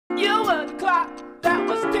You were the clock that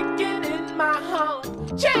was ticking in my heart.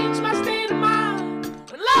 Changed my state of mind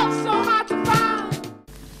when love's so hard to find.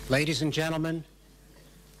 Ladies and gentlemen,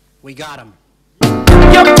 we got him.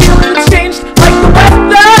 Your feelings changed like the weather.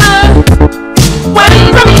 Went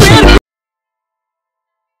from really.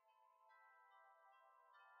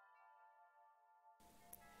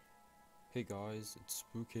 Hey guys, it's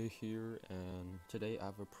Spooky here, and today I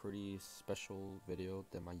have a pretty special video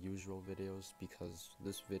than my usual videos because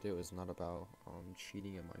this video is not about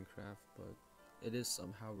cheating in Minecraft, but it is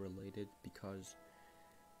somehow related because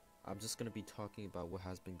I'm just gonna be talking about what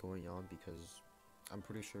has been going on because I'm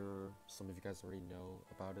pretty sure some of you guys already know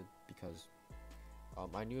about it because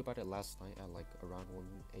I knew about it last night at like around 1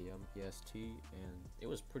 AM EST, and it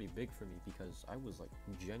was pretty big for me because I was like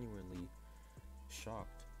genuinely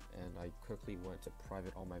shocked. And I quickly went to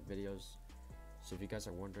private all my videos. So if you guys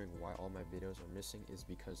are wondering why all my videos are missing, is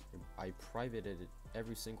because I privated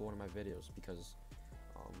every single one of my videos because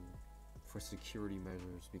for security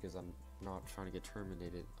measures, because I'm not trying to get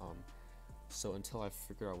terminated. So until I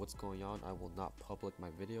figure out what's going on, I will not public my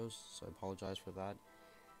videos, so I apologize for that.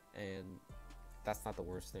 And that's not the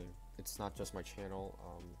worst thing. It's not just my channel.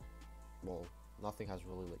 Well, nothing has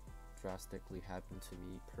really like drastically happened to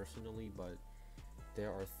me personally, but there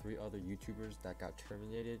are 3 other YouTubers that got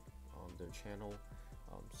terminated on their channel.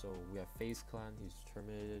 So we have FaZe Clan, he's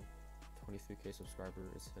terminated, 23k subscriber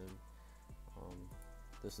is him.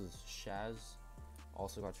 This is Shaz,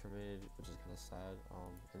 also got terminated, which is kind of sad.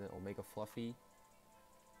 And then Omega Fluffy,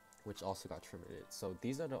 which also got terminated. So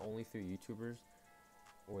these are the only 3 YouTubers,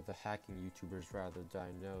 or the hacking YouTubers rather, that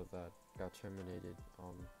I know that got terminated.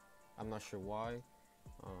 I'm not sure why,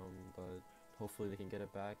 but hopefully they can get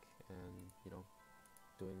it back and, you know,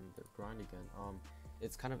 doing their grind again.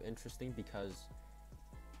 It's kind of interesting because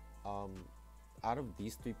out of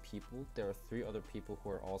these 3 people, there are 3 other people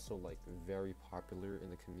who are also like very popular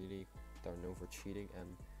in the community that are known for cheating, and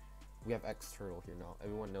we have X-Turtle here now.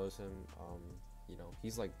 Everyone knows him. You know,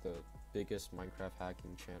 he's like the biggest Minecraft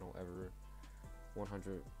hacking channel ever,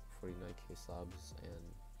 149k subs, and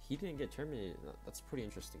he didn't get terminated. That's pretty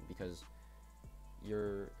interesting because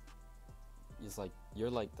you're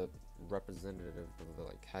like the representative of the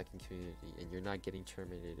like hacking community, and you're not getting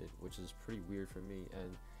terminated, which is pretty weird for me.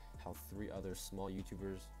 And how 3 other small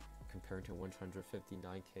YouTubers compared to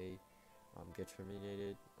 159k get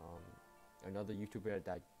terminated. Another YouTuber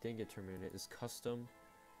that didn't get terminated is Custom.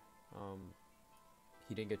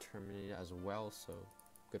 He didn't get terminated as well, so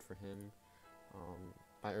good for him.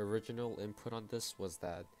 My original input on this was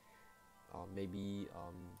that maybe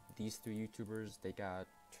these 3 YouTubers, they got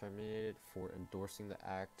terminated for endorsing the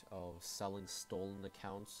act of selling stolen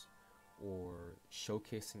accounts or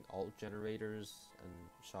showcasing alt generators and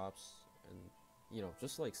shops, and you know,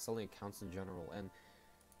 just like selling accounts in general. And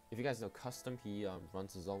if you guys know Custom, he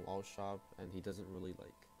runs his own alt shop, and he doesn't really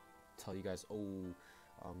like tell you guys, oh,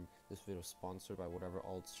 this video is sponsored by whatever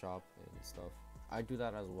alt shop and stuff. I do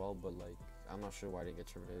that as well, but like I'm not sure why I didn't get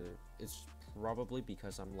terminated. It's probably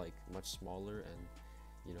because I'm like much smaller, and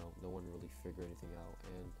you know, no one really figured anything out.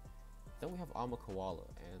 And then we have Ama Koala,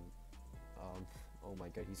 and oh my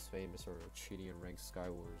god, he's famous for cheating in ranked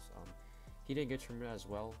Skywars. He didn't get terminated as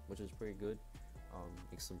well, which is pretty good.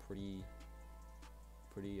 Makes some pretty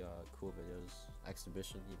cool videos.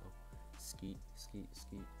 Exhibition, you know, skeet.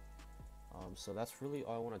 So that's really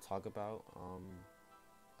all I want to talk about.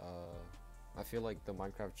 I feel like the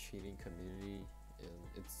Minecraft cheating community,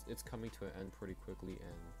 and it's coming to an end pretty quickly,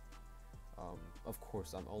 and of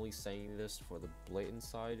course I'm only saying this for the blatant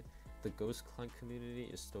side. The Ghost Client community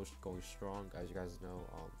is still going strong, as you guys know.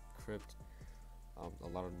 Crypt, a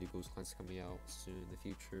lot of new Ghost Clients coming out soon in the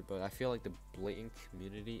future, but I feel like the blatant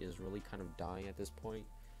community is really kind of dying at this point.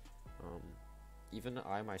 Even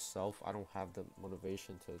I myself, I don't have the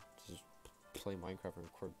motivation to just play Minecraft and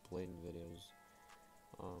record blatant videos.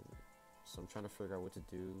 So I'm trying to figure out what to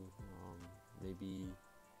do. Maybe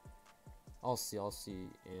I'll see.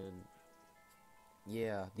 And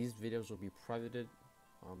yeah, these videos will be privated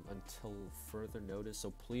until further notice.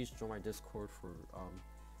 So please join my Discord for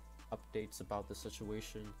updates about the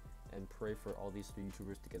situation, and pray for all these 3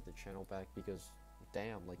 YouTubers to get their channel back, because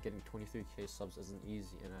damn, like getting 23k subs isn't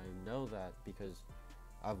easy, and I know that because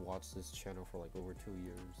I've watched this channel for like over 2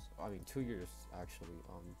 years. I mean 2 years actually.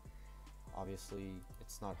 Obviously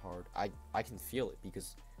it's not hard. I can feel it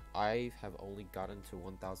because I have only gotten to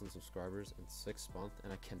 1,000 subscribers in 6 months,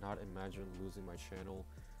 and I cannot imagine losing my channel,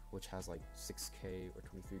 which has like 6k or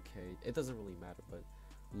 23k. It doesn't really matter, but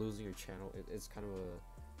losing your channel, it's kind of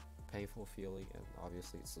a painful feeling, and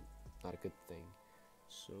obviously it's not a good thing.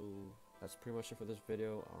 So that's pretty much it for this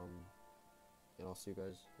video. and I'll see you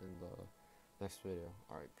guys in the next video.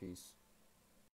 Alright, peace.